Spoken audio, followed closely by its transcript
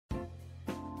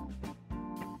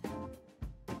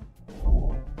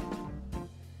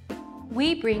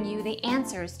we bring you the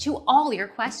answers to all your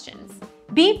questions.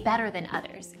 Be better than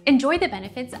others. Enjoy the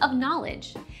benefits of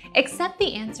knowledge. Accept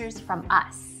the answers from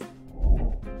us.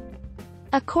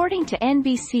 According to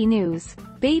NBC News,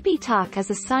 baby talk is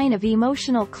a sign of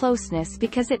emotional closeness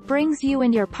because it brings you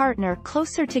and your partner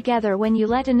closer together when you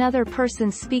let another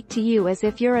person speak to you as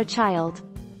if you're a child.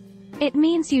 It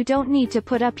means you don't need to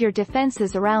put up your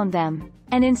defenses around them,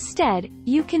 and instead,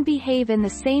 you can behave in the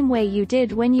same way you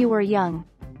did when you were young.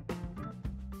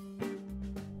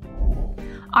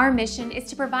 Our mission is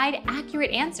to provide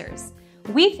accurate answers.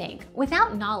 We think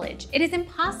without knowledge, it is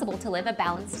impossible to live a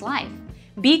balanced life.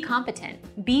 Be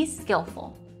competent, be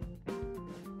skillful.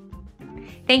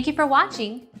 Thank you for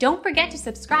watching. Don't forget to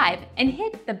subscribe and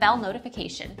hit the bell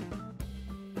notification.